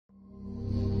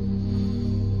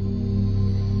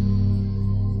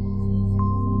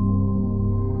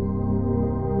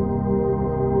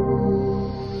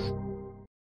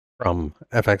From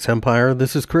FXEmpire,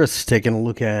 this is Chris taking a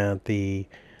look at the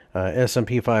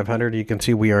S&P 500. You can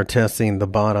see we are testing the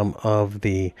bottom of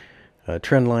the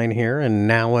trend line here, and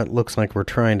now it looks like we're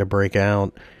trying to break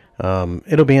out.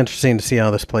 It'll be interesting to see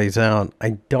how this plays out.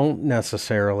 I don't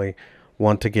necessarily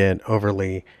want to get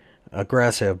overly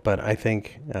aggressive, but I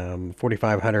think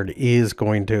 4,500 is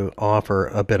going to offer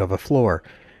a bit of a floor.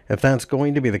 If that's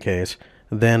going to be the case,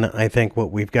 then I think what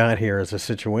we've got here is a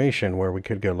situation where we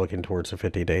could go looking towards the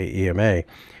 50-day EMA.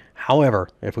 However,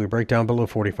 if we break down below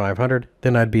 4,500,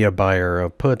 then I'd be a buyer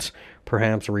of puts,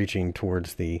 perhaps reaching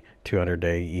towards the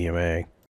 200-day EMA.